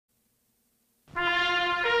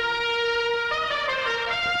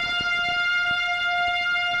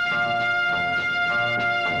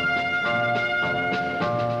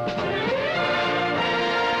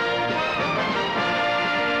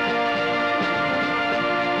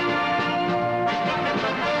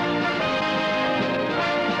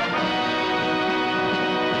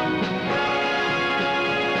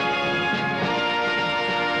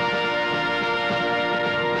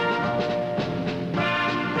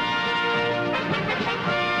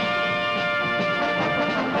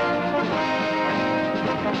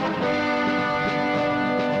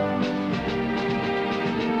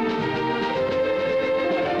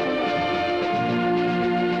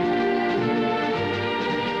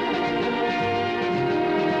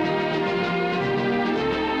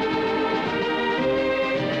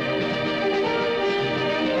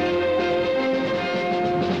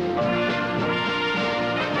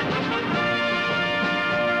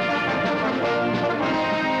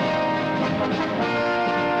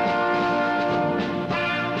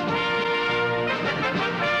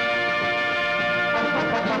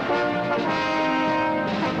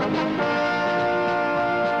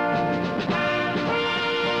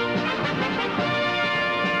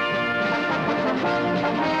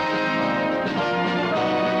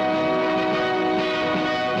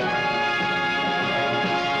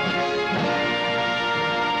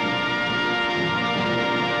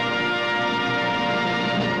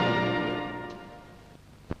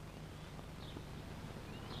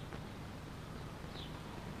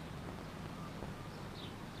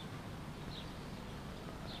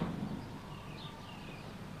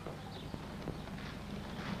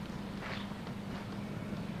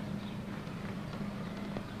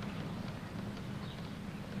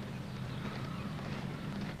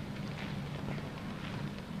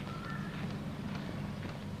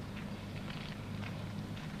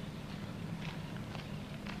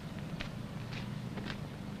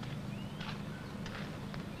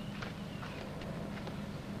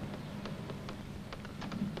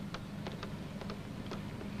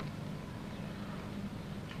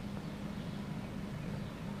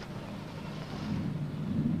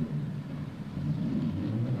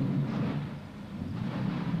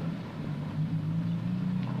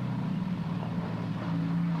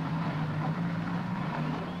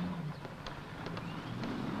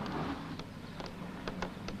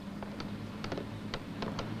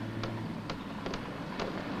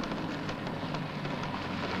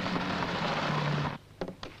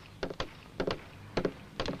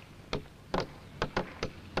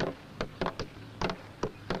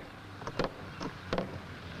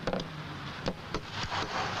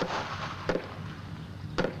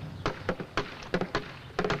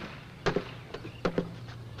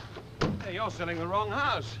you're selling the wrong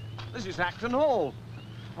house. This is Acton Hall.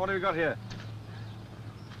 What have we got here?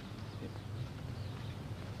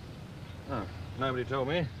 Oh, nobody told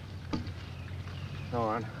me. All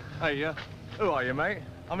right. Hey, who are you, mate?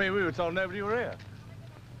 I mean, we were told nobody were here.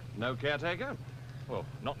 No caretaker? Well,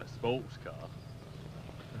 not in a sports car.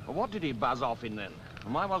 Well, what did he buzz off in then?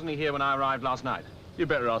 And why wasn't he here when I arrived last night? You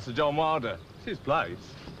better ask Sir John Wilder. It's his place.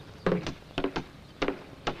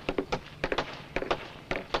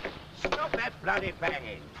 Stop that bloody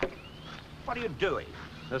banging. What are you doing?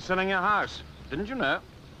 They're selling your house. Didn't you know?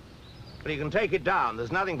 But you can take it down.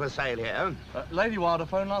 There's nothing for sale here. Lady Wilder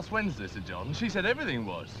phoned last Wednesday, Sir John. She said everything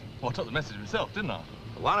was. Well, I took the message myself, didn't I?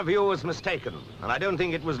 One of you was mistaken, and I don't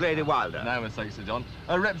think it was Lady Wilder. No mistake, Sir John.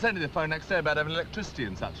 A representative phoned next day about having electricity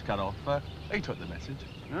and such cut off. He took the message.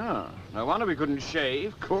 Oh, no wonder we couldn't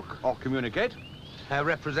shave, cook, or communicate. A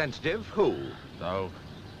representative? Who? Oh,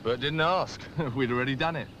 but didn't ask. We'd already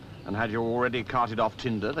done it. And had you already carted off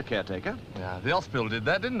Tinder, the caretaker? Yeah, the hospital did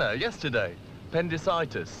that, didn't they? Yesterday.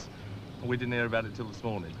 Appendicitis. We didn't hear about it till this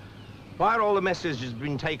morning. Why are all the messages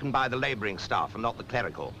been taken by the labouring staff and not the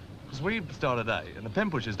clerical? Because we started at 8, and the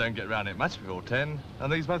pen pushers don't get round it much before 10,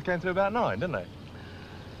 and these both came through about 9, didn't they?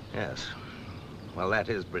 Yes. Well, that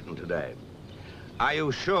is Britain today. Are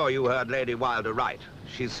you sure you heard Lady Wilder right?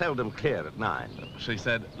 She's seldom clear at 9. She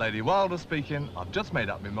said, Lady Wilder speaking, I've just made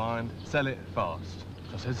up my mind, sell it fast.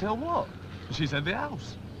 I said, sell what? She said, the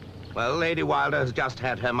house. Well, Lady Wilder has just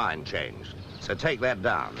had her mind changed, so take that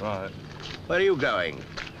down. Right. Where are you going?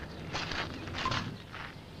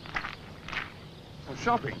 Well,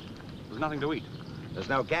 shopping. There's nothing to eat. There's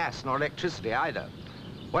no gas nor electricity either.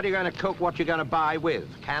 What are you going to cook? What are you going to buy with?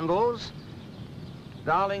 Candles?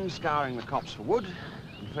 Darling's scouring the copse for wood,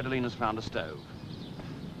 and Fredolina's found a stove.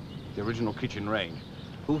 The original kitchen range.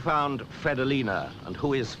 Who found Fredolina, and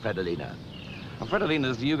who is Fredolina? Well,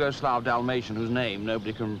 Fredolina's the Yugoslav Dalmatian whose name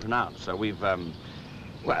nobody can pronounce, so we've,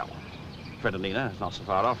 well, Fredolina is not so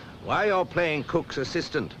far off. Why, you're playing cook's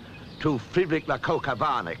assistant to Friedrich Lacoca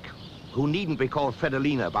Varnick, who needn't be called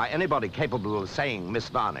Fredolina by anybody capable of saying Miss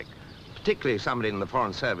Varnick, particularly somebody in the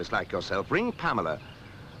Foreign Service like yourself. Ring Pamela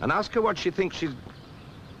and ask her what she thinks she's...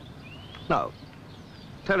 No.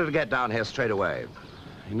 Tell her to get down here straight away.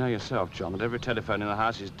 You know yourself, John, that every telephone in the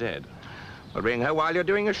house is dead. Well, ring her while you're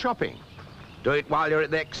doing your shopping. Do it while you're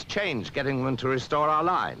at the exchange, getting them to restore our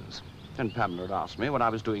lines. Then Pamela had asked me what I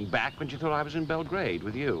was doing back when she thought I was in Belgrade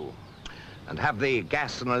with you. And have the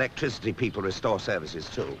gas and electricity people restore services,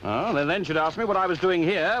 too. Oh, then she'd ask me what I was doing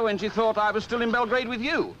here when she thought I was still in Belgrade with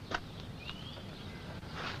you.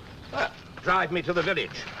 Well, drive me to the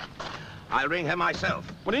village. I'll ring her myself.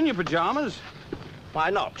 What, in your pajamas? Why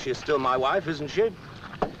not? She's still my wife, isn't she?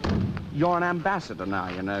 You're an ambassador now,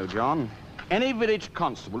 you know, John. Any village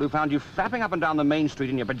constable who found you flapping up and down the main street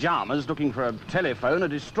in your pajamas looking for a telephone or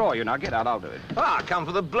destroy you. Now, get out, I'll do it. Ah, I come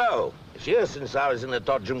for the blow. It's years since I was in a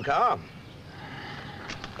Dodgem car.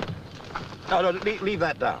 No, leave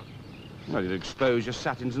that down. Well, you'd expose your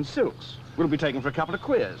satins and silks. We'll be taken for a couple of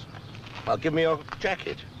queers. Well, give me your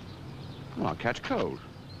jacket. Well, I'll catch cold.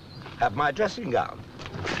 Have my dressing gown.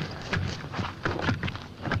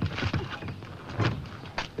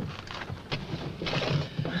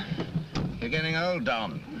 You're getting old,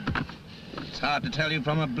 Dom. It's hard to tell you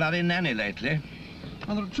from a bloody nanny lately.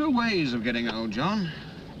 Well, there are two ways of getting old, John.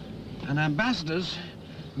 And ambassadors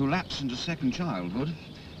who lapse into second childhood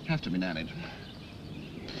have to be nannied.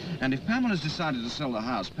 And if Pamela's decided to sell the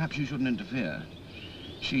house, perhaps you shouldn't interfere.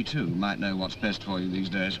 She, too, might know what's best for you these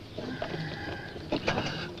days.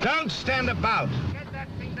 Don't stand about. Get that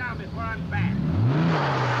thing down before I'm back.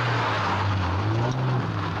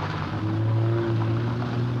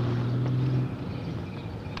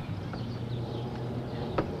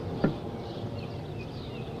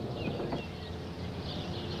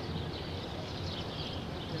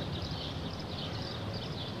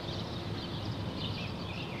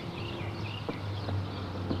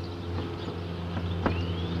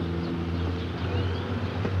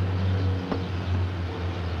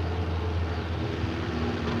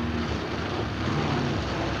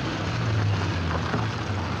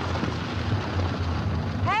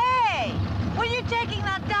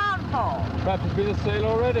 Perhaps it's been a sale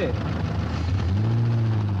already.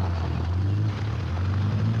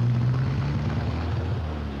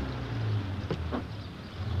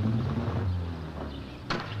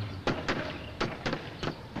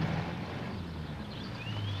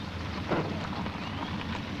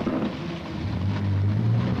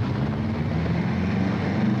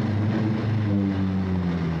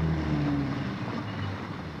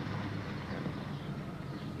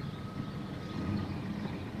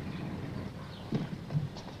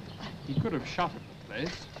 shut at the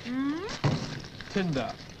place. Hmm?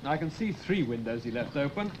 Tinder. I can see 3 windows he left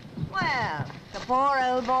open. Well, the poor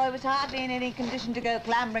old boy was hardly in any condition to go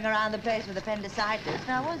clambering around the place with appendicitis,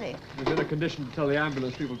 now was he? He's in a condition to tell the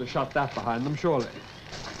ambulance people to shut that behind them, surely.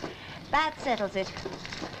 That settles it.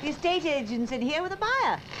 The estate agent's in here with a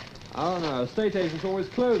buyer. Oh, no. Estate agents always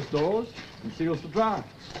close doors and seals for drafts.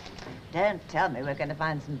 Don't tell me we're going to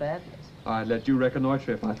find some burglars. I'd let you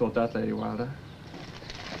reconnoitre if I thought that, Lady Wilder.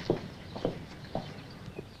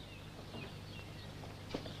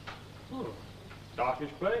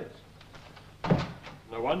 Darkish place.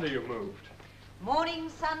 No wonder you moved. Morning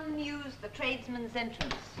sun used the tradesman's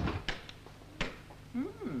entrance.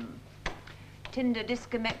 Tinder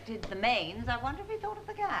disconnected the mains. I wonder if he thought of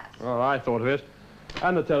the gas. Well, I thought of it.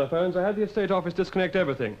 And the telephones. I had the estate office disconnect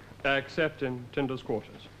everything, except in Tinder's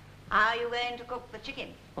quarters. How are you going to cook the chicken?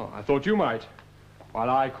 Oh, I thought you might. While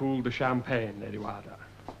I cooled the champagne, Lady Wilder.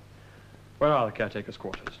 Where are the caretaker's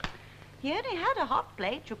quarters? He only had a hot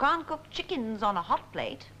plate. You can't cook chickens on a hot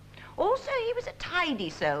plate. Also, he was a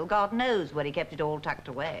tidy soul. God knows where he kept it all tucked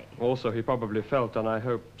away. Also, he probably felt, and I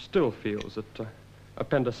hope still feels, that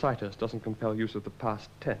appendicitis doesn't compel use of the past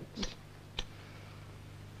tense.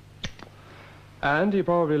 And he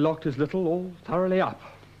probably locked his little all thoroughly up.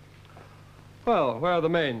 Well, where are the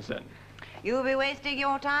mains, then? You'll be wasting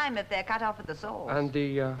your time if they're cut off at the source. And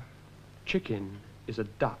the chicken is a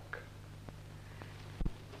duck.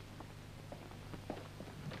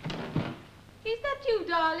 Is that you,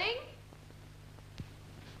 darling?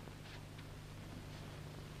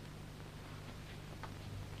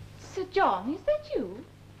 Sir John, is that you?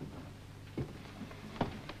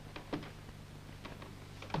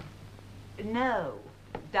 No,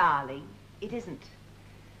 darling, it isn't.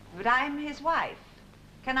 But I'm his wife.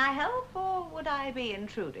 Can I help, or would I be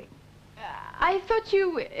intruding? I thought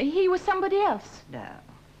he was somebody else. No.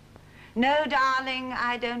 No, darling,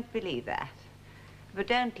 I don't believe that. But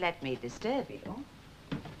don't let me disturb you.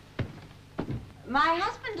 My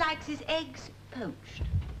husband likes his eggs poached.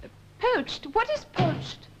 Poached? What is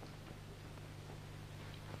poached?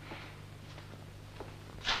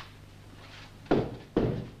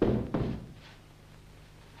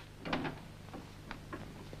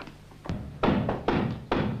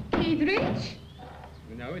 Aldridge?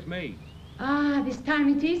 No, it's me. Ah, this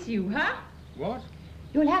time it is you, huh? What?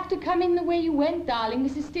 You'll have to come in the way you went, darling.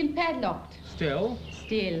 This is still padlocked. Still?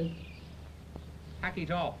 Still. Hack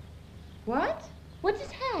it off. What? What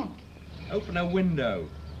is hack? Open a window.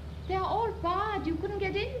 They're all barred. You couldn't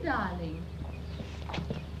get in, darling.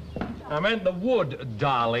 I meant the wood,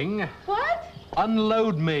 darling. What?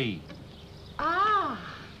 Unload me. Ah.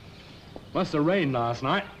 Must have rained last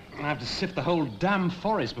night. I have to sift the whole damn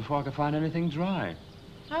forest before I could find anything dry.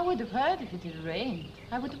 I would have heard if it had rained.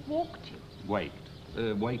 I would have walked you.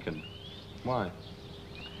 Wakened. Why?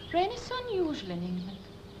 Rain is so unusual in England.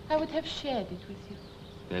 I would have shared it with you.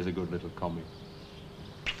 There's a good little comic.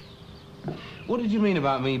 What did you mean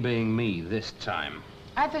about me being me this time?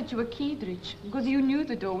 I thought you were Aldridge, because you knew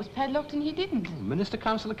the door was padlocked and he didn't. Minister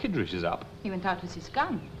Councillor Kiddridge is up. He went out with his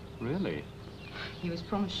gun. Really? He was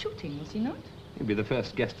promised shooting, was he not? He'd be the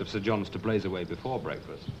first guest of Sir John's to blaze away before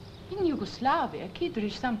breakfast. In Yugoslavia,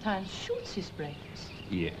 Aldridge sometimes shoots his breakfast.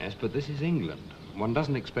 Yes, but this is England. One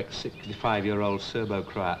doesn't expect 65-year-old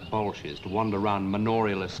Serbo-Croat Bolshes to wander around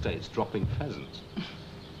manorial estates dropping pheasants.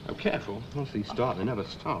 Oh, careful. Once these start, they never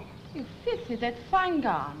stop. You filthy, that fine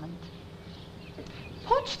garment.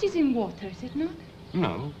 Poached is in water, is it not?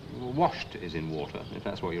 No, washed is in water, if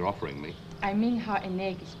that's what you're offering me. I mean how an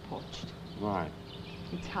egg is poached. Right.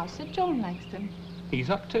 It's how Sir John likes them. He's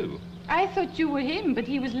up too. I thought you were him, but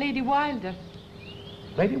he was Lady Wilder.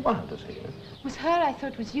 Lady Wilder's here? It was her I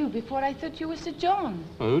thought was you before I thought you were Sir John.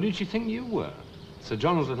 Well, who did she think you were? Sir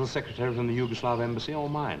John's little secretary from the Yugoslav embassy or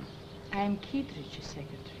mine? I am Aldridge's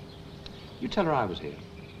secretary. You tell her I was here.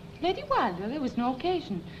 Lady Wilder, there was no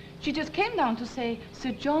occasion. She just came down to say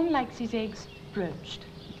Sir John likes his eggs broached.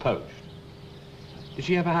 Poached. Did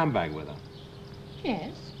she have a handbag with her?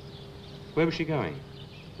 Yes. Where was she going?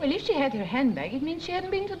 Well, if she had her handbag, it means she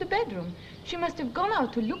hadn't been to the bedroom. She must have gone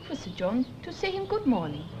out to look for Sir John to say him good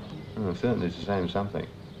morning. Oh, certainly it's the same something.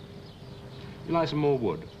 You like some more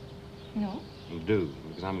wood? No? You do,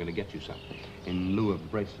 because I'm going to get you some, in lieu of the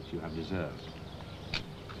bracelets you have deserved.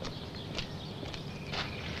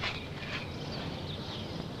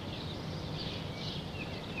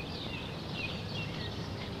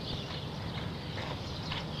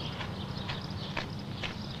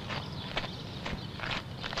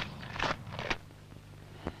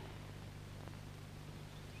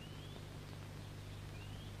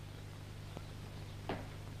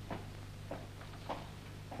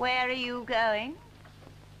 Where are you going?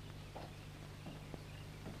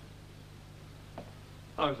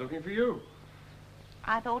 I was looking for you.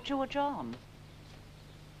 I thought you were John.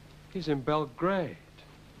 He's in Belgrade.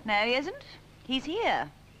 No, he isn't. He's here.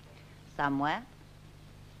 Somewhere.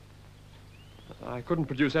 I couldn't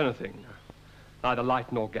produce anything. Neither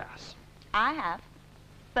light nor gas. I have.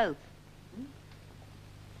 Both.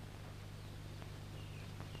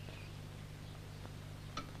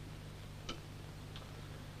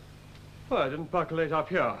 Well, I didn't percolate up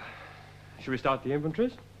here. Should we start the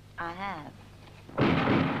inventories? I have.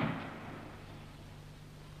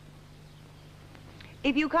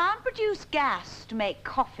 If you can't produce gas to make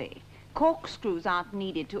coffee, corkscrews aren't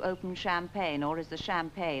needed to open champagne, or is the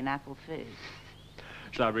champagne apple fizz?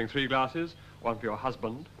 Shall I bring 3 glasses? One for your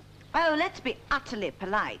husband. Oh, let's be utterly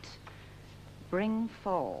polite. Bring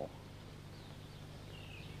 4.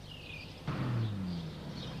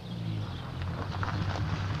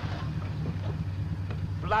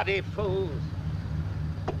 Bloody fools.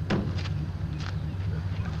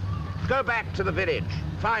 Go back to the village.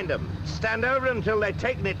 Find them. Stand over until they've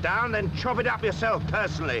taken it down, then chop it up yourself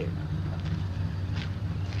personally.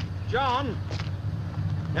 John?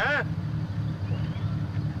 Huh?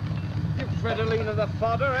 Give Fredolina the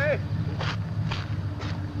fodder, eh?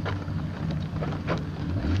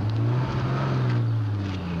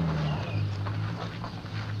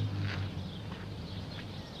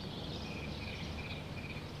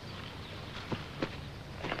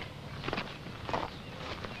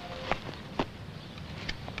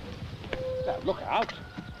 Look out.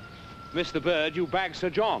 Mr. Bird, you bagged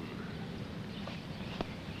Sir John.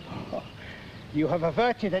 You have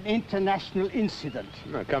averted an international incident.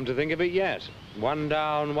 Well, come to think of it, yes. 1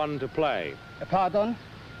 down, 1 to play. Pardon?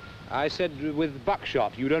 I said with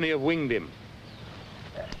buckshot, you'd only have winged him.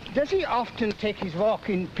 Does he often take his walk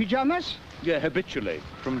in pyjamas? Yeah, habitually,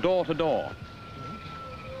 from door to door.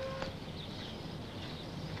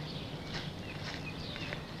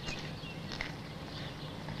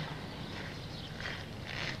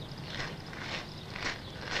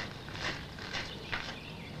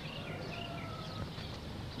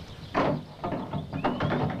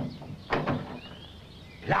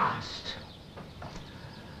 Blast!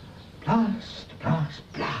 Blast, blast,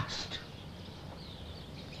 blast.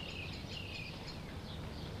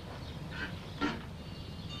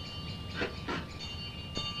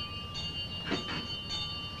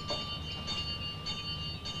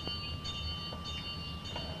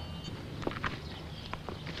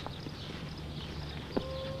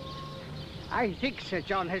 I think Sir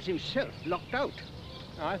John has himself locked out.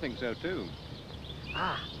 I think so, too.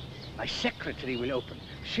 Ah, my secretary will open.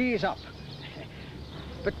 She is up.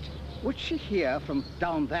 But would she hear from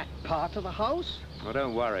down that part of the house? Oh,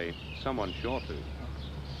 don't worry. Someone's sure to.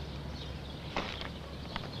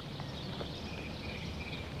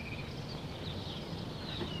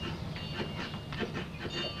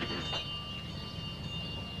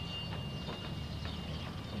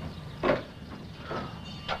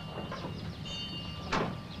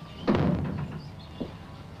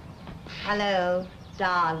 Hello,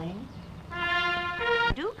 darling.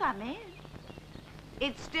 Do come in.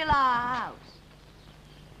 It's still our house.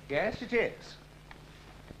 Yes, it is.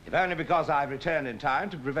 If only because I've returned in time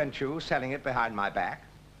to prevent you selling it behind my back.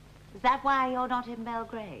 Is that why you're not in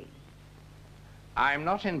Belgrade? I'm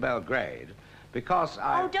not in Belgrade because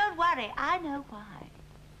I... Oh, don't worry. I know why,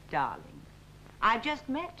 darling. I've just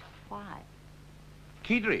met why.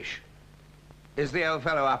 Kiedrich. Is the old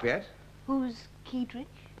fellow up yet? Who's Kiedrich?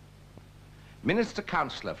 Minister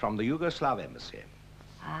Councillor from the Yugoslav Embassy.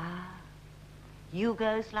 Ah,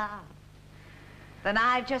 Yugoslav. Then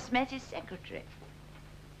I've just met his secretary.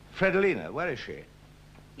 Fredolina, where is she?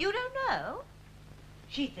 You don't know?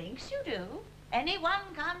 She thinks you do. Anyone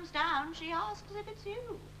comes down, she asks if it's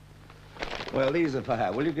you. Well, these are for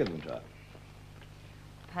her. Will you give them to her?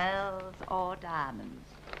 Pearls or diamonds?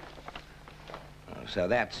 Oh, so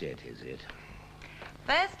that's it, is it?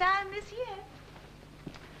 First time this year.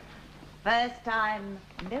 First time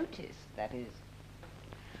noticed, that is.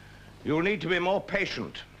 You'll need to be more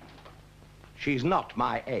patient. She's not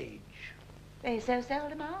my age. They so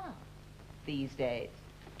seldom are these days.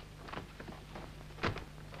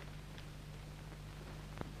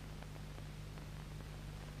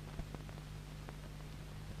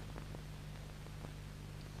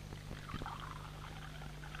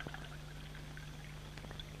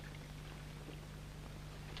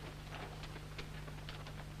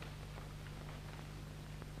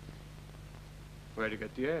 Where to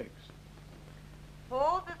get the eggs?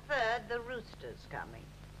 For the 3rd, the rooster's coming.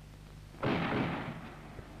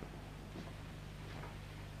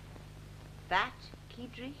 That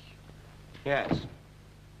Aldridge? Yes.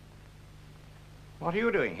 What are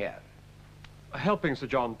you doing here? Helping Sir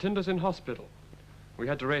John. Tinder's in hospital. We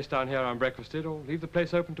had to race down here unbreakfasted or leave the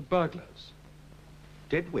place open to burglars.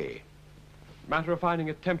 Did we? Matter of finding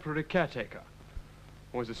a temporary caretaker.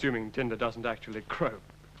 Always assuming Tinder doesn't actually croak.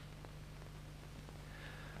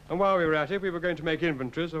 And while we were at it, we were going to make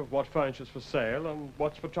inventories of what furniture's for sale and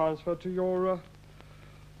what's for transfer to your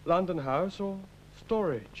London house or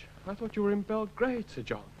storage. I thought you were in Belgrade, Sir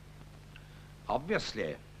John.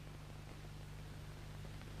 Obviously.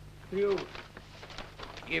 You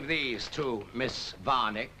give these to Miss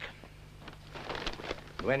Varnick.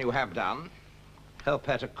 When you have done, help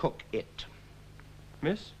her to cook it.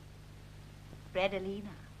 Miss? Fredolina.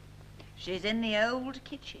 She's in the old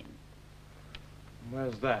kitchen.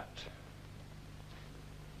 Where's that?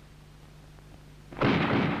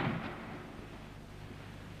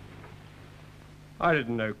 I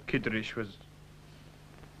didn't know Kidrish was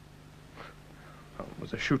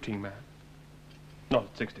a shooting man. Not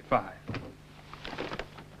at 65.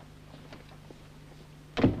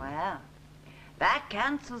 Well, that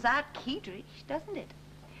cancels out Kidrish, doesn't it?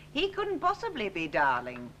 He couldn't possibly be,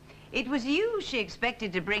 darling. It was you she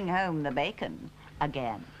expected to bring home the bacon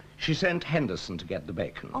again. She sent Henderson to get the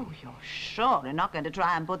bacon. Oh, you're surely not going to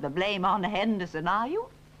try and put the blame on Henderson, are you?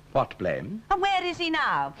 What blame? And where is he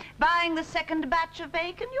now? Buying the second batch of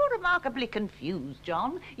bacon? You're remarkably confused,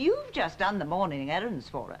 John. You've just done the morning errands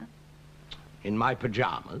for her. In my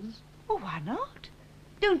pajamas? Well, why not?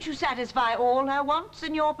 Don't you satisfy all her wants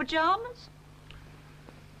in your pajamas?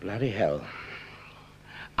 Bloody hell.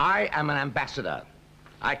 I am an ambassador.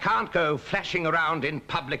 I can't go flashing around in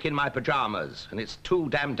public in my pajamas, and it's too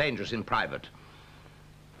damn dangerous in private.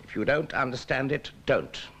 If you don't understand it,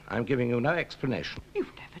 don't. I'm giving you no explanation. You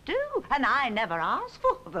never do, and I never ask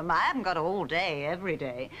for them. I haven't got all day, every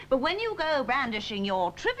day. But when you go brandishing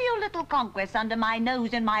your trivial little conquests under my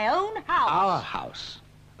nose in my own house... Our house?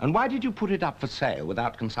 And why did you put it up for sale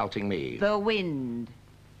without consulting me? The wind.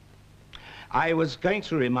 I was going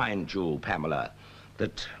to remind you, Pamela,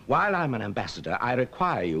 that while I'm an ambassador, I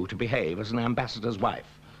require you to behave as an ambassador's wife.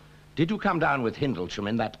 Did you come down with Hindlesham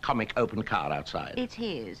in that comic open car outside? It's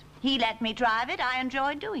his. He let me drive it. I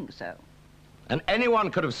enjoyed doing so. And anyone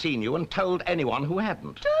could have seen you and told anyone who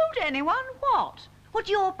hadn't. Told anyone what? What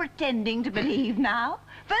you're pretending to believe now?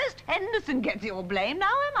 First Henderson gets your blame,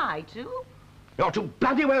 now am I too? You're to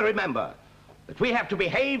bloody well remember that we have to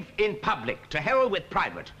behave in public, to hell with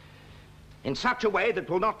private, in such a way that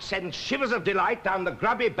will not send shivers of delight down the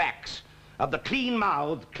grubby backs of the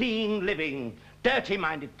clean-mouthed, clean-living,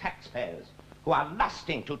 dirty-minded taxpayers who are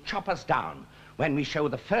lusting to chop us down when we show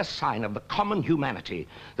the first sign of the common humanity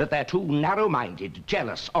that they're too narrow-minded,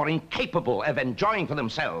 jealous, or incapable of enjoying for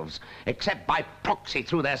themselves, except by proxy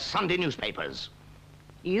through their Sunday newspapers.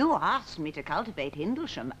 You asked me to cultivate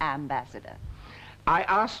Hindlesham, Ambassador. I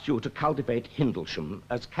asked you to cultivate Hindlesham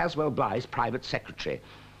as Caswell Bligh's private secretary.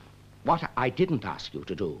 What I didn't ask you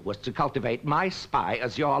to do was to cultivate my spy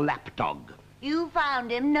as your lapdog. You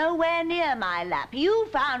found him nowhere near my lap. You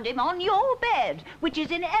found him on your bed, which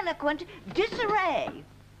is in eloquent disarray.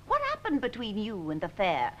 What happened between you and the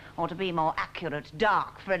fair, or to be more accurate,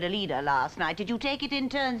 dark Fredolina last night? Did you take it in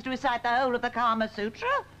turns to recite the whole of the Kama Sutra?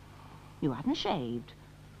 You hadn't shaved.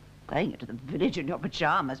 Going into the village in your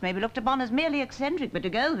pajamas may be looked upon as merely eccentric, but to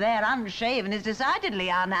go there unshaven is decidedly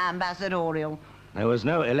unambassadorial. There was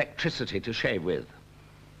no electricity to shave with.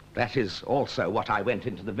 That is also what I went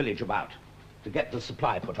into the village about, to get the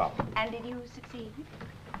supply put on. And did you succeed?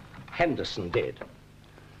 Henderson did.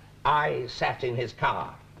 I sat in his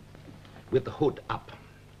car with the hood up.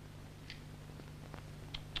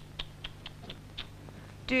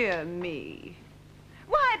 Dear me.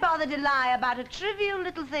 Why bother to lie about a trivial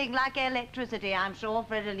little thing like electricity? I'm sure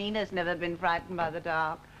Fredolina's never been frightened by the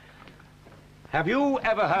dark. Have you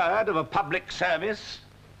ever heard of a public service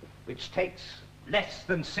which takes less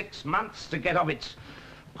than 6 months to get off its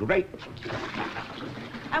great...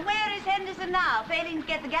 And where is Henderson now? Failing to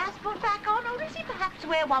get the gas put back on? Or is he perhaps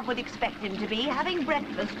where one would expect him to be, having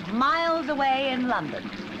breakfast miles away in London?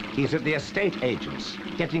 He's at the estate agents,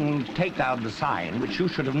 getting them to take down the sign which you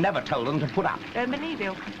should have never told them to put up. Don't believe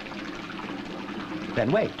you.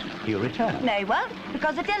 Then wait, he'll return. No, he won't,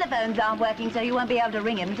 because the telephones aren't working, so you won't be able to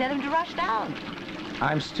ring him and tell him to rush down.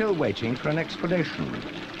 I'm still waiting for an explanation.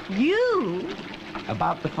 You?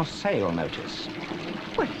 About the for sale notice.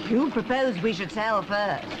 Well, you proposed we should sell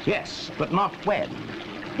first. Yes, but not when.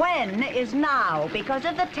 When is now, because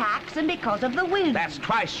of the tax and because of the wind. That's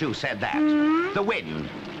twice you said that. Hmm? The wind.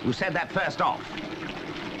 You said that first off.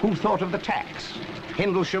 Who thought of the tax?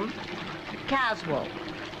 Hindlesham? Caswell.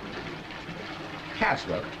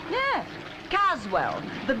 Caswell? Yes, Caswell,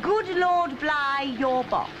 the good Lord Bligh, your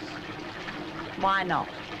boss. Why not?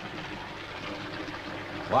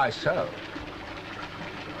 Why so?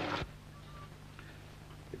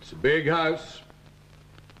 It's a big house.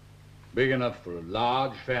 Big enough for a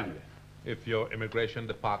large family. If your immigration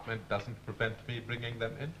department doesn't prevent me bringing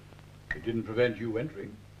them in. It didn't prevent you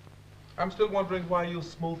entering. I'm still wondering why you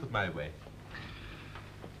smoothed my way.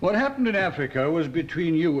 What happened in Africa was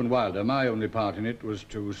between you and Wilder. My only part in it was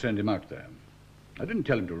to send him out there. I didn't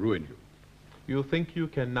tell him to ruin you. You think you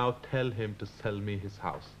can now tell him to sell me his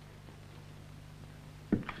house?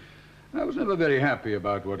 I was never very happy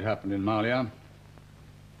about what happened in Malia.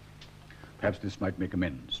 Perhaps this might make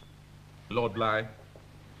amends. Lord Bligh,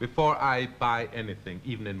 before I buy anything,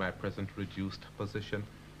 even in my present reduced position,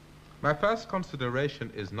 my first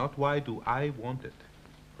consideration is not why do I want it,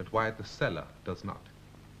 but why the seller does not.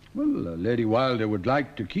 Well, Lady Wilder would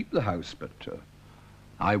like to keep the house, but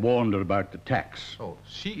I warned her about the tax. Oh,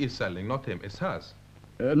 she is selling, not him. It's hers.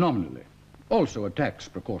 Nominally. Also a tax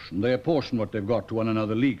precaution. They apportion what they've got to one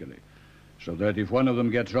another legally, so that if one of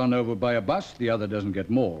them gets run over by a bus, the other doesn't get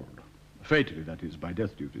mauled. Fatally, that is, by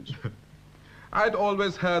death duties. I'd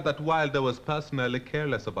always heard that Wilder was personally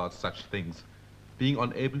careless about such things, being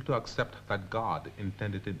unable to accept that God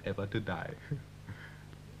intended him ever to die.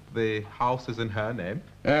 The house is in her name?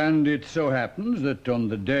 And it so happens that on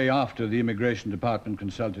the day after the immigration department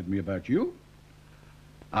consulted me about you,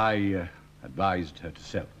 I advised her to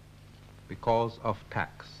sell. Because of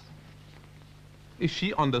tax. If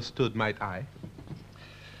she understood, might I?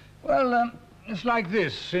 Well, it's like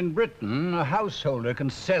this. In Britain, a householder can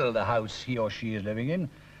sell the house he or she is living in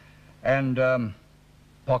and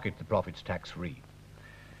pocket the profits tax-free.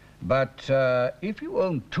 But if you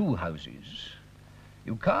own two houses,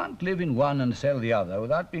 you can't live in one and sell the other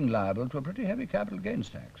without being liable to a pretty heavy capital gains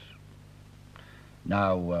tax.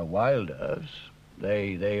 Now, Wilders,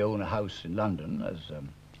 they own a house in London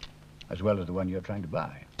as well as the one you're trying to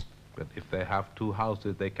buy. But if they have two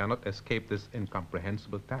houses, they cannot escape this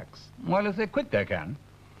incomprehensible tax. Well, if they're quick, they can.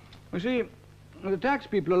 You see, the tax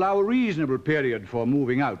people allow a reasonable period for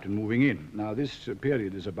moving out and moving in. Now, this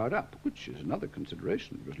period is about up, which is another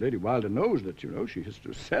consideration, because Lady Wilder knows that, you know, she has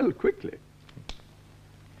to sell quickly.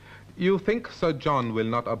 You think Sir John will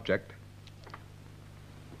not object?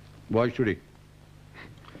 Why should he?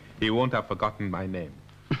 He won't have forgotten my name.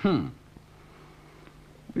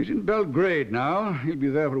 He's in Belgrade now. He'll be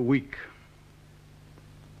there for a week.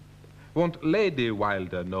 Won't Lady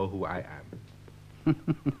Wilder know who I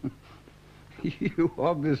am? You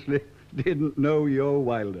obviously didn't know your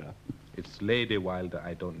Wilder. It's Lady Wilder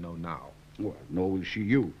I don't know now. Well, nor will she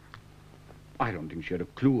you. I don't think she had a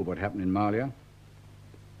clue of what happened in Malia.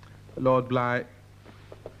 Lord Bligh,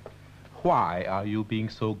 why are you being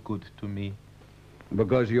so good to me?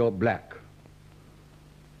 Because you're black.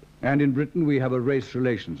 And in Britain we have a Race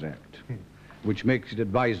Relations Act, which makes it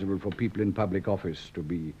advisable for people in public office to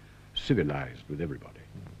be civilized with everybody.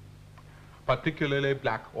 Particularly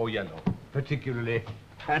black or yellow? Particularly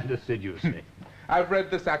and assiduously. I've read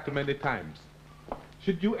this act many times.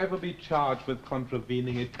 Should you ever be charged with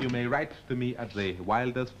contravening it, you may write to me at the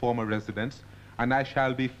Wilder's former residence, and I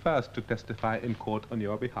shall be first to testify in court on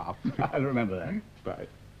your behalf. I'll remember that. Right.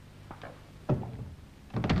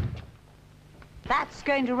 That's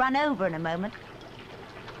going to run over in a moment.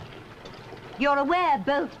 You're aware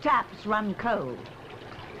both taps run cold.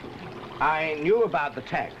 I knew about the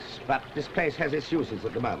tax, but this place has its uses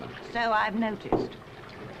at the moment. So I've noticed.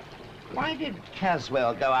 Why did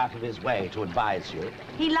Caswell go out of his way to advise you?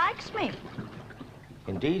 He likes me.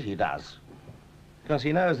 Indeed he does. Because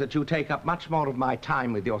he knows that you take up much more of my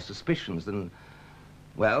time with your suspicions than,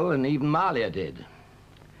 well, than even Malia did.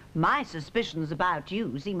 My suspicions about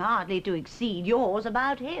you seem hardly to exceed yours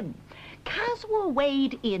about him. Caswell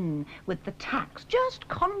weighed in with the tax, just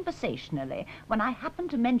conversationally, when I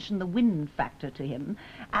happened to mention the wind factor to him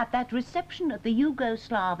at that reception at the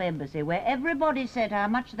Yugoslav embassy where everybody said how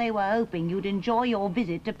much they were hoping you'd enjoy your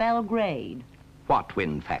visit to Belgrade. What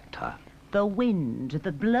wind factor? The wind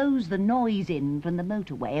that blows the noise in from the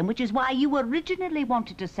motorway, and which is why you originally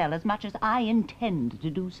wanted to sell as much as I intend to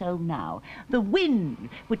do so now. The wind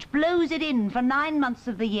which blows it in for 9 months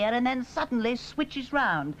of the year and then suddenly switches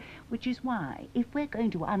round. Which is why, if we're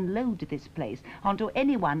going to unload this place onto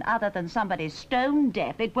anyone other than somebody stone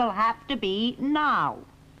deaf, it will have to be now.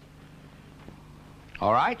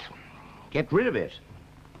 All right. Get rid of it.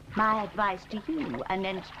 My advice to you,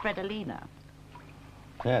 Anent Fredolina.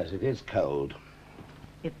 Yes, it is cold.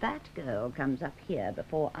 If that girl comes up here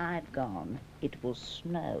before I've gone, it will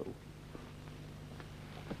snow.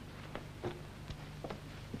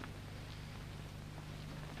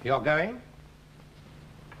 You're going?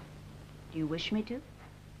 Do you wish me to?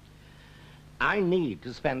 I need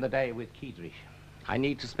to spend the day with Kiedrich. I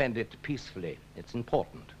need to spend it peacefully. It's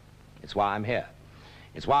important. It's why I'm here.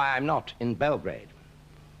 It's why I'm not in Belgrade.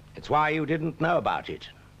 It's why you didn't know about it.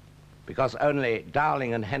 Because only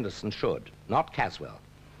Dowling and Henderson should, not Caswell,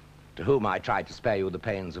 to whom I tried to spare you the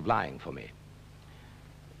pains of lying for me.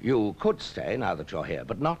 You could stay now that you're here,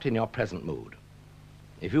 but not in your present mood.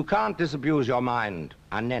 If you can't disabuse your mind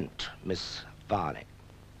anent Miss Varnick,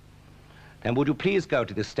 then would you please go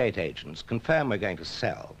to the estate agents, confirm we're going to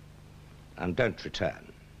sell, and don't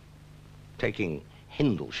return, taking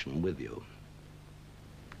Hindlesham with you.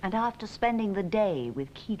 And after spending the day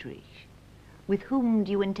with Kiedrich, with whom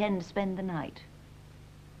do you intend to spend the night?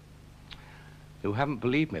 You haven't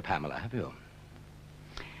believed me, Pamela, have you?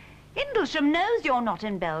 Hindlesham knows you're not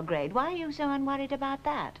in Belgrade. Why are you so unworried about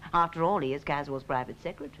that? After all, he is Caswell's private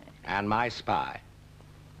secretary. And my spy.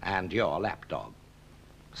 And your lapdog.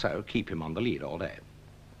 So keep him on the lead all day.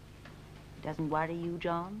 It doesn't worry you,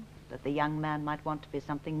 John, that the young man might want to be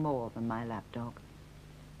something more than my lapdog?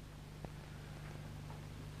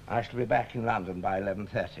 I shall be back in London by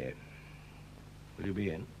 11:30. Will you be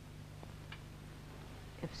in?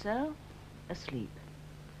 If so, asleep.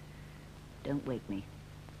 Don't wake me.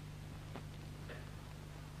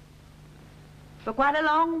 For quite a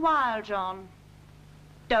long while, John.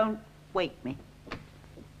 Don't wake me.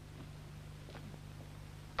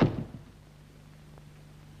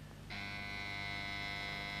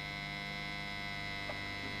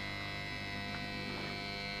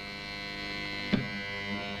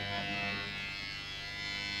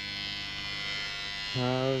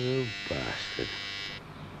 Oh, you bastard.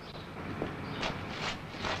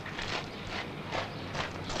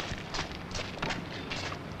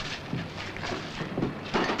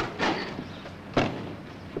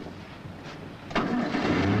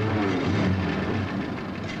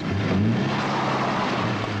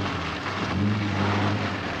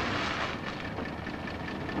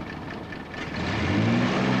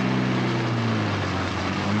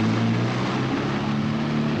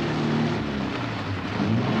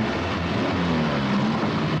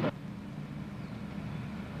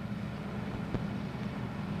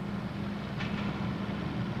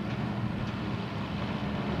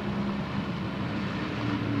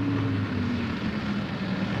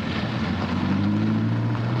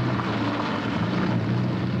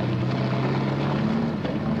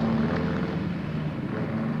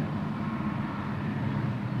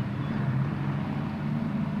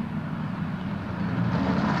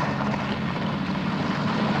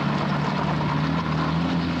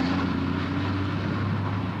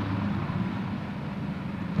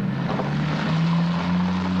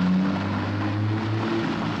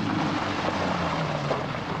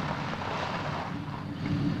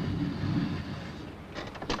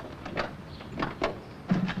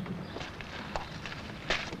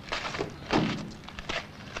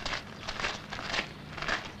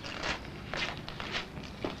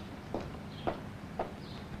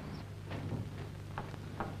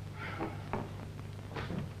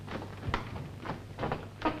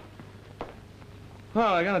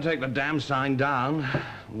 Well, they're going to take the damn sign down.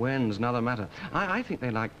 When's another matter. I think they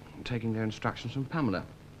like taking their instructions from Pamela.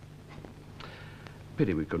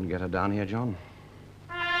 Pity we couldn't get her down here, John.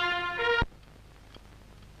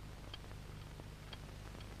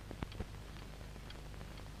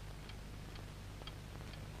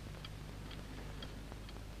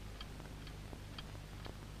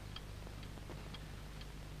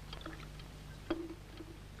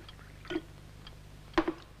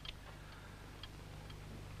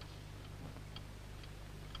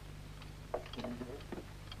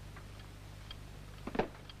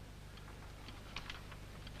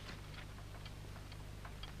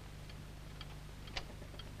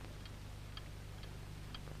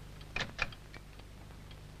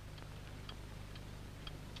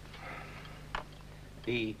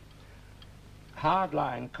 The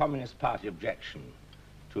hardline Communist Party objection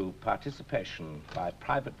to participation by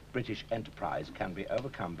private British enterprise can be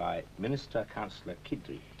overcome by Minister-Councillor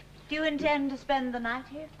Kiedrich. Do you intend to spend the night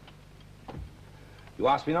here? You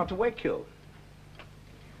asked me not to wake you.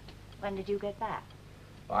 When did you get back?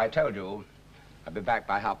 Well, I told you I'd be back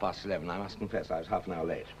by 11:30. I must confess I was half an hour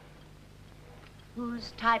late.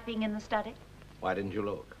 Who's typing in the study? Why didn't you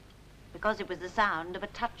look? Because it was the sound of a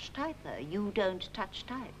touch typer. You don't touch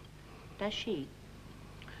type, does she?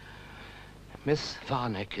 Miss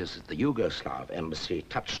Varnick is at the Yugoslav embassy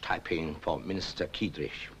touch typing for Minister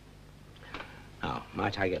Kiedrich. Now,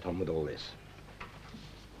 might I get on with all this?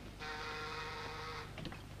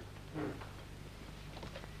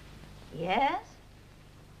 Yes?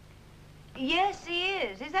 Yes, he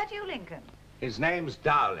is. Is that you, Lincoln? His name's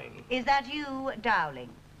Dowling. Is that you, Dowling?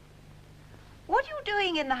 What are you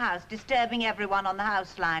doing in the house, disturbing everyone on the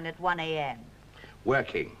house line at 1 a.m.?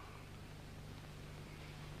 Working.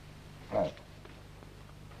 Oh.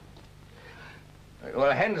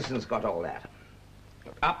 Well, Henderson's got all that.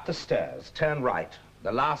 Up the stairs, turn right,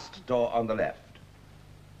 the last door on the left.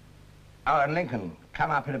 Oh, and Lincoln,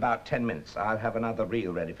 come up in about 10 minutes. I'll have another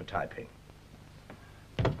reel ready for typing.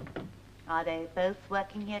 Are they both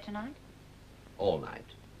working here tonight? All night.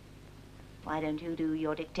 Why don't you do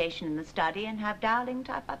your dictation in the study and have Dowling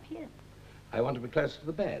type up here? I want to be close to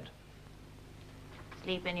the bed.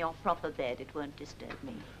 Sleep in your proper bed. It won't disturb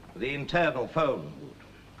me. The internal phone would.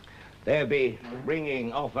 They'll be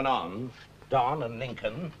ringing off and on, Don and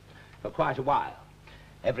Lincoln, for quite a while.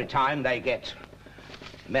 Every time they get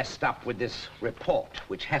messed up with this report,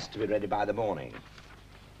 which has to be ready by the morning.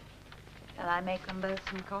 Shall I make them both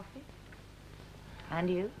some coffee? And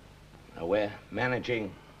you? Now, we're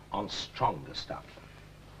managing on stronger stuff.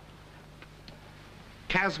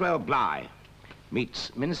 Caswell Bligh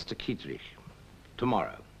meets Minister Kiedrich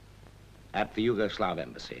tomorrow at the Yugoslav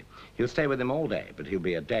embassy. He'll stay with him all day, but he'll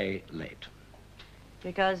be a day late.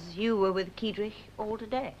 Because you were with Kiedrich all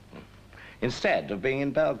today? Instead of being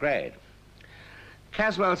in Belgrade.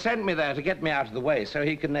 Caswell sent me there to get me out of the way so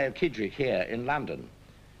he could nail Kiedrich here in London.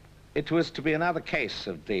 It was to be another case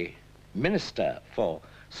of the Minister for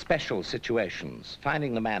Special Situations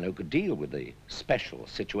finding the man who could deal with the special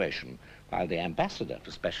situation, while the Ambassador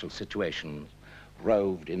for Special Situations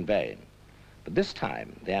roved in vain. But this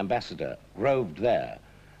time, the Ambassador roved there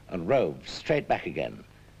and roved straight back again,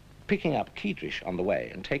 picking up Kiedrich on the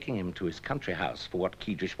way and taking him to his country house for what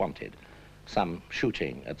Kiedrich wanted, some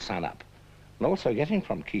shooting at sun-up, and also getting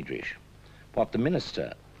from Kiedrich what the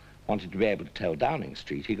Minister wanted to be able to tell Downing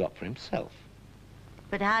Street he got for himself.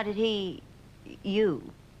 But how did you,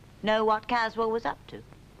 know what Caswell was up to?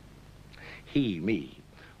 He, me,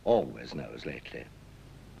 always knows lately.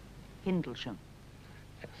 Hindlesham.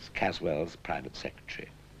 Yes, Caswell's private secretary.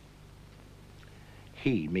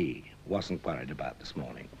 He, me, wasn't worried about this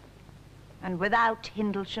morning. And without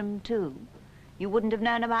Hindlesham, too, you wouldn't have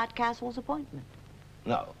known about Caswell's appointment?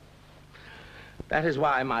 No. That is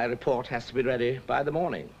why my report has to be ready by the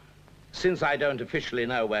morning. Since I don't officially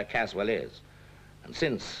know where Caswell is, and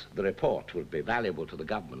since the report would be valuable to the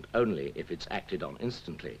government only if it's acted on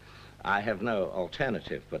instantly, I have no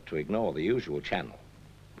alternative but to ignore the usual channel,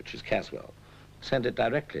 which is Caswell. Send it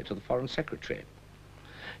directly to the Foreign Secretary.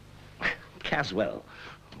 Caswell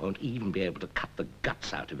won't even be able to cut the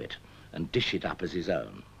guts out of it and dish it up as his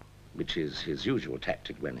own, which is his usual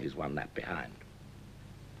tactic when he's one lap behind.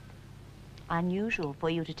 Unusual for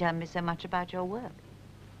you to tell me so much about your work.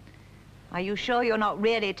 Are you sure you're not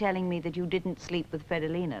really telling me that you didn't sleep with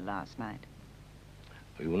Fredolina last night?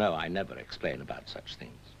 You know I never explain about such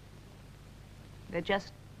things. There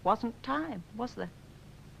just wasn't time, was there?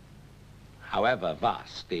 However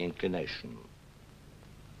vast the inclination.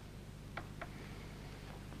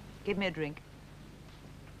 Give me a drink.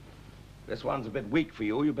 This one's a bit weak for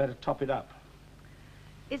you. You better top it up.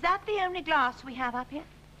 Is that the only glass we have up here?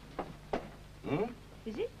 Hmm?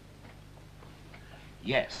 Is it?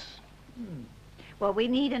 Yes. Well, we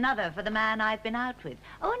need another for the man I've been out with.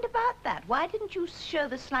 Oh, and about that, why didn't you show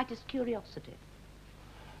the slightest curiosity?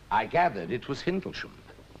 I gathered it was Hindlesham.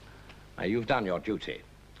 Now, you've done your duty.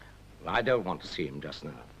 I don't want to see him just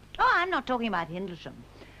now. Oh, I'm not talking about Hindlesham.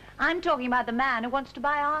 I'm talking about the man who wants to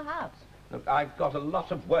buy our house. Look, I've got a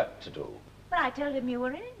lot of work to do. But I told him you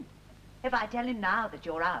were in. If I tell him now that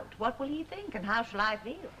you're out, what will he think and how shall I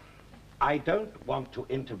feel? I don't want to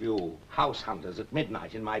interview house hunters at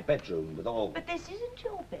midnight in my bedroom with all... But this isn't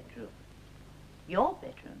your bedroom. Your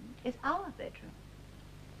bedroom is our bedroom.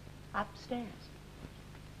 Upstairs.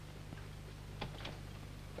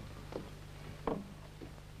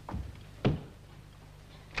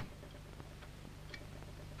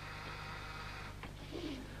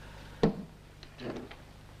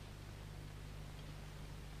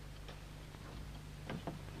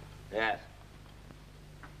 Yes.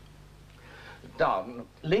 Don,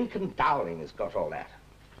 Lincoln Dowling has got all that.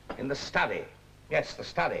 In the study. Yes, the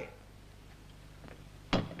study.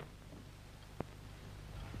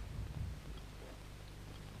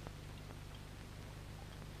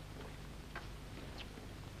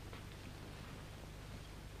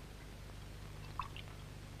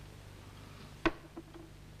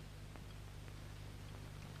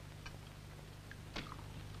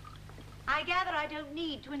 I gather I don't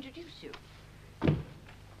need to introduce you.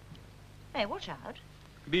 Hey, watch out.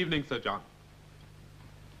 Good evening, Sir John.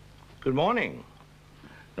 Good morning,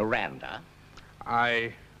 Miranda.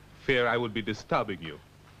 I fear I would be disturbing you.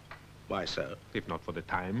 Why so? If not for the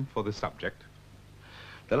time, for the subject.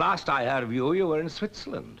 The last I heard of you, you were in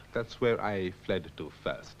Switzerland. That's where I fled to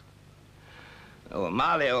first. Oh,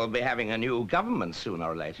 Malia will be having a new government sooner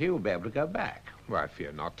or later. You'll be able to go back. Well, I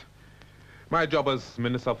fear not. My job as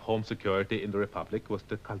Minister of Home Security in the Republic was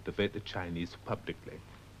to cultivate the Chinese publicly,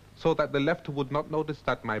 so that the left would not notice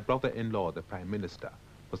that my brother-in-law, the Prime Minister,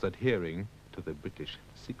 was adhering to the British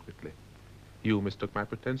secretly. You mistook my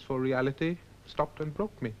pretense for reality, stopped and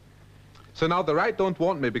broke me. So now the right don't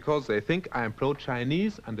want me because they think I am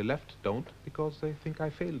pro-Chinese, and the left don't because they think I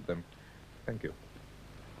failed them. Thank you.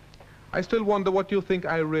 I still wonder what you think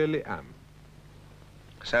I really am.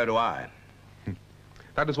 So do I.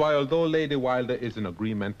 That is why, although Lady Wilder is in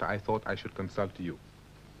agreement, I thought I should consult you.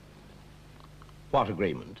 What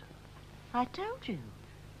agreement? I told you.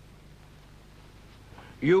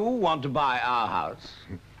 You want to buy our house?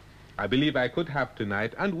 I believe I could have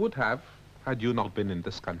tonight, and would have, had you not been in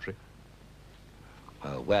this country.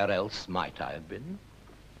 Well, where else might I have been?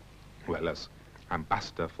 Well, as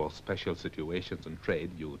ambassador for special situations and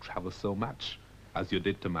trade, you travel so much, as you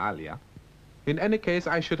did to Malia. In any case,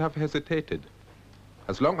 I should have hesitated.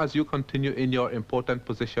 As long as you continue in your important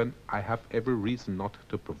position, I have every reason not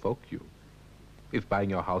to provoke you. If buying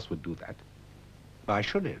your house would do that. Why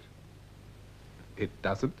should it? It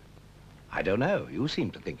doesn't? I don't know. You seem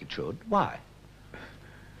to think it should. Why?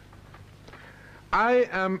 I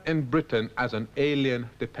am in Britain as an alien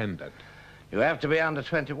dependent. You have to be under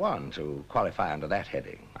 21 to qualify under that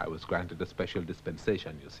heading. I was granted a special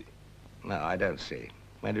dispensation, you see. No, I don't see.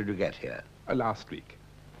 When did you get here? Last week.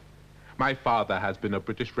 My father has been a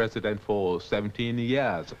British resident for 17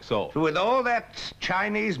 years, so With all that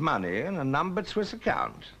Chinese money and a numbered Swiss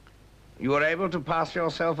account, you were able to pass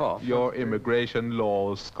yourself off? your immigration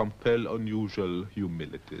laws compel unusual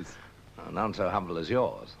humilities. None so humble as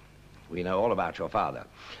yours. We know all about your father.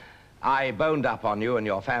 I boned up on you and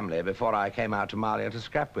your family before I came out to Malia to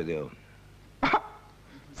scrap with you.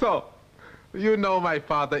 So, you know my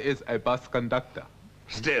father is a bus conductor.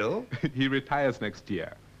 Still? He retires next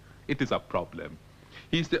year. It is a problem.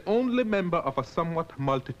 He's the only member of a somewhat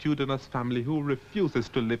multitudinous family who refuses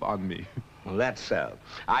to live on me. Well, that's so.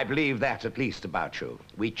 I believe that at least about you.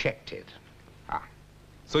 We checked it. Ah.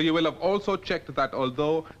 So you will have also checked that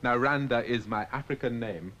although Naranda is my African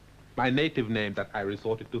name, my native name that I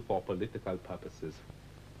resorted to for political purposes,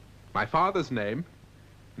 my father's name,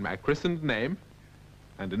 my christened name,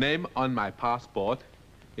 and the name on my passport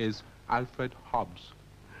is Alfred Hobbs.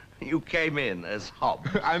 You came in as Hobbs.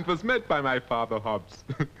 And was met by my father, Hobbs.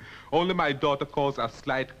 Only my daughter caused a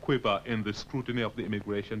slight quiver in the scrutiny of the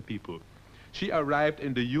immigration people. She arrived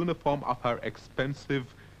in the uniform of her expensive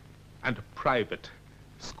and private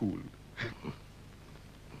school.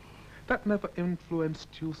 That never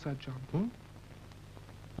influenced you, Sir John?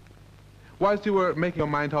 Whilst you were making your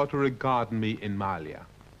mind how to regard me in Malia,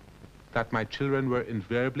 that my children were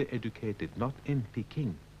invariably educated, not in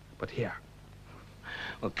Peking, but here.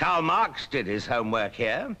 Well, Karl Marx did his homework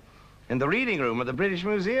here, in the reading room of the British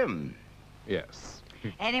Museum. Yes.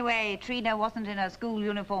 Anyway, Trina wasn't in her school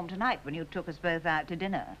uniform tonight when you took us both out to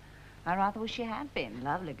dinner. I rather wish she had been.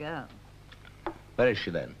 Lovely girl. Where is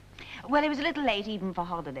she then? Well, it was a little late even for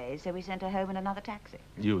holidays, so we sent her home in another taxi.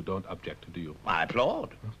 You don't object, do you? I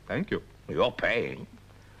applaud. Thank you. You're paying.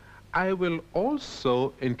 I will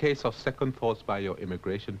also, in case of second thoughts by your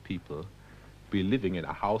immigration people, be living in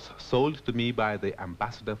a house sold to me by the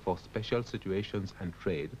ambassador for special situations and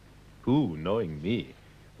trade, who, knowing me,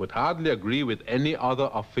 would hardly agree with any other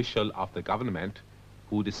official of the government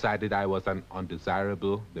who decided I was an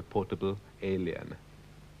undesirable, deportable alien.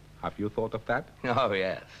 Have you thought of that? Oh,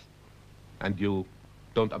 yes. And you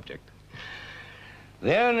don't object?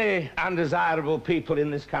 The only undesirable people in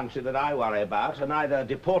this country that I worry about are neither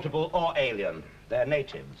deportable or alien. They're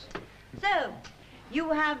natives. So, you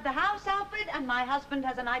have the house, Alfred, and my husband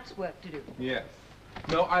has a night's work to do. Yes.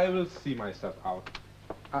 No, I will see myself out.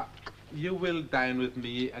 You will dine with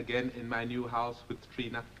me again in my new house with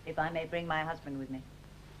Trina? If I may bring my husband with me.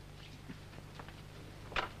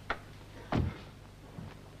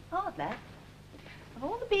 Odd, lad. Of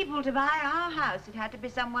all the people to buy our house, it had to be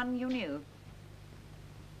someone you knew.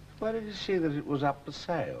 Where did you see that it was up for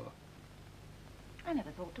sale? I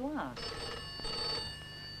never thought to ask.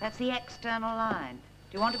 That's the external line.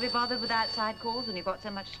 Do you want to be bothered with outside calls when you've got so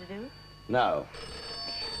much to do? No.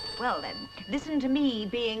 Well, then, listen to me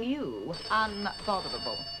being you,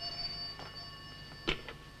 unbotherable.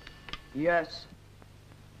 Yes.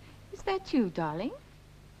 Is that you, darling?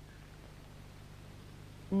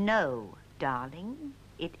 No, darling,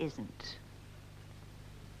 it isn't.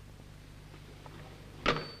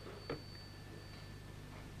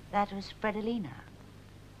 That was Fredolina.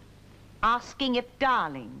 Asking if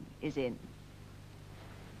Darling is in.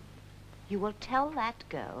 You will tell that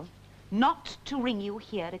girl not to ring you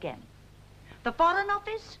here again. The Foreign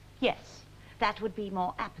Office? Yes, that would be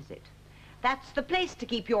more apposite. That's the place to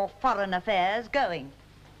keep your foreign affairs going.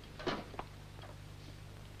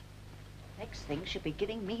 Next thing should be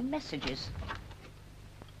giving me messages.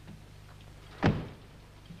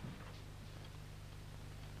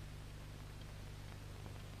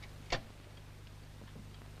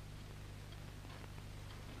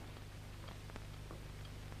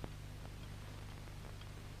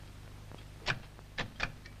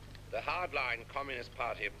 The hardline Communist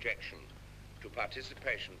Party objection to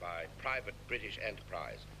participation by private British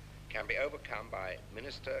enterprise can be overcome by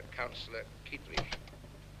Minister Councillor Kittredge.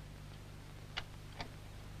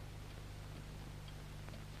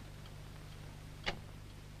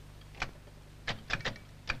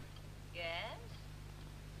 Yes?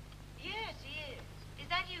 Yes, he is. Is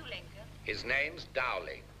that you, Lincoln? His name's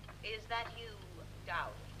Dowling. Is that you,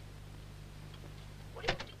 Dowling? What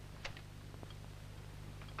are you doing?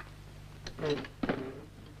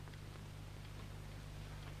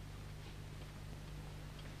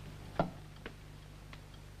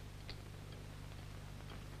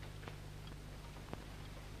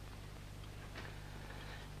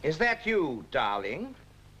 Is that you, Darling?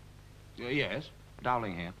 Yes,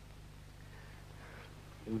 Dowling here.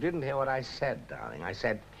 You didn't hear what I said, darling. I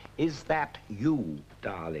said, is that you,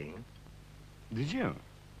 darling? Did you?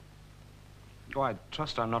 Oh, I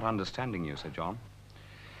trust I'm not understanding you, Sir John.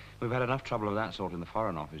 We've had enough trouble of that sort in the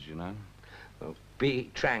Foreign Office, you know. Well,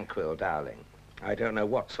 be tranquil, darling. I don't know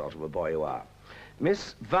what sort of a boy you are.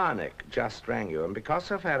 Miss Varnick just rang you, and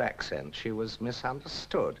because of her accent, she was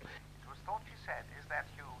misunderstood. It was thought she said, is that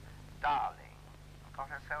you, darling? Got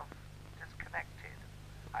herself disconnected.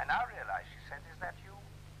 I now realize she said, is that you,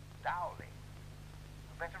 Dowling?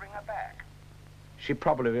 Better ring her back. She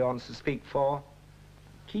probably wants to speak for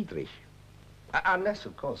Kittredge. Unless,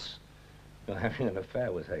 of course, you're having an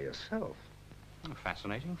affair with her yourself. A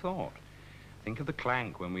fascinating thought. Think of the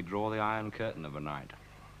clank when we draw the Iron Curtain of a night.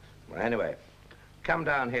 Well, anyway, come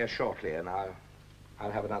down here shortly and I'll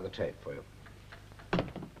have another tape for you.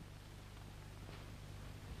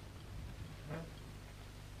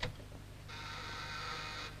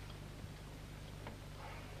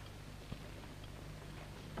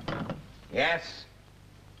 Yes?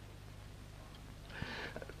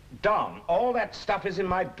 Don, all that stuff is in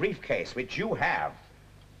my briefcase, which you have.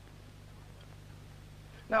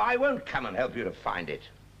 No, I won't come and help you to find it.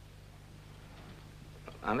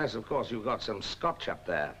 Unless, of course, you've got some scotch up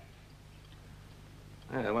there.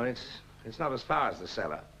 Yeah, well, it's not as far as the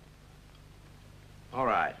cellar. All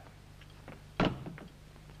right.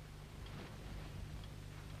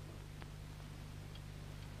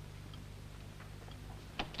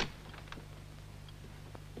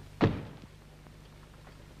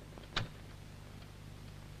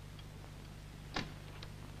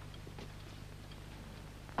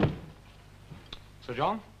 Sir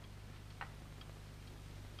John?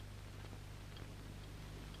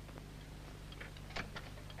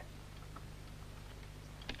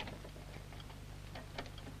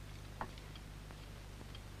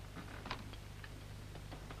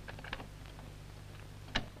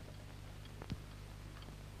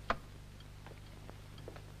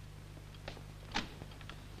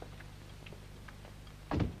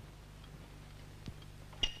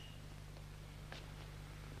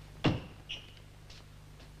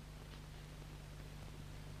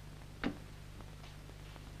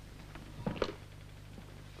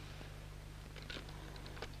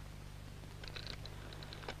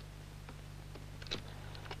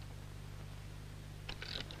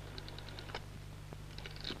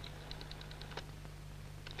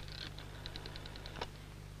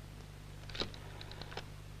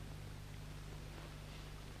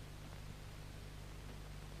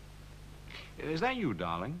 Is that you,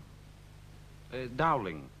 darling?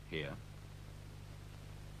 Dowling here.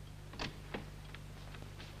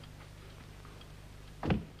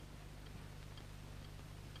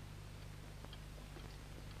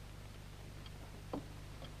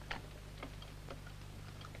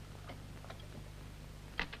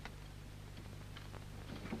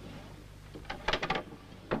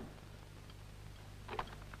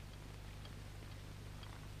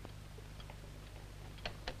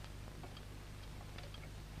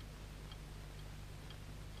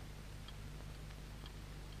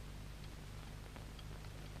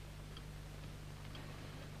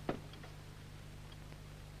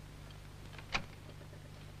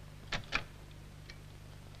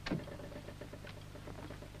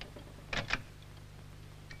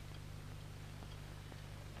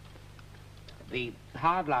 The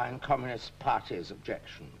hardline Communist Party's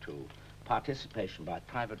objection to participation by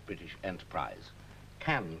private British enterprise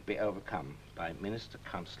can be overcome by Minister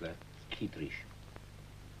Councillor Kiedrich.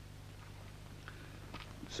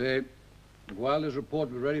 Say, Wilder's report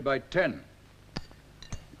will be ready by 10. You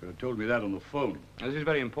could have told me that on the phone. This is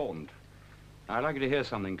very important. I'd like you to hear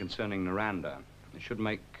something concerning Naranda. It should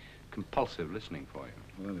make compulsive listening for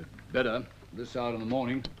you. Well, it's better this hour in the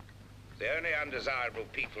morning. The only undesirable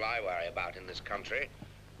people I worry about in this country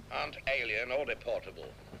aren't alien or deportable.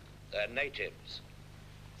 They're natives.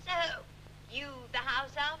 So, you the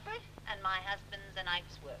house, Alfred, and my husband's a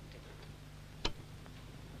night's work to do.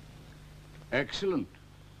 Excellent.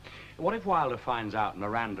 What if Wilder finds out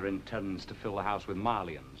Naranda intends to fill the house with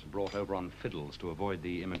Malians brought over on fiddles to avoid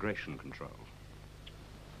the immigration controls?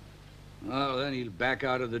 Well, then he'll back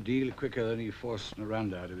out of the deal quicker than he forced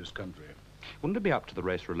Naranda out of his country. Wouldn't it be up to the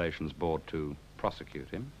Race Relations Board to prosecute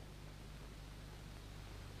him?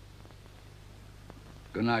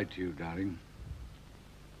 Good night to you, darling.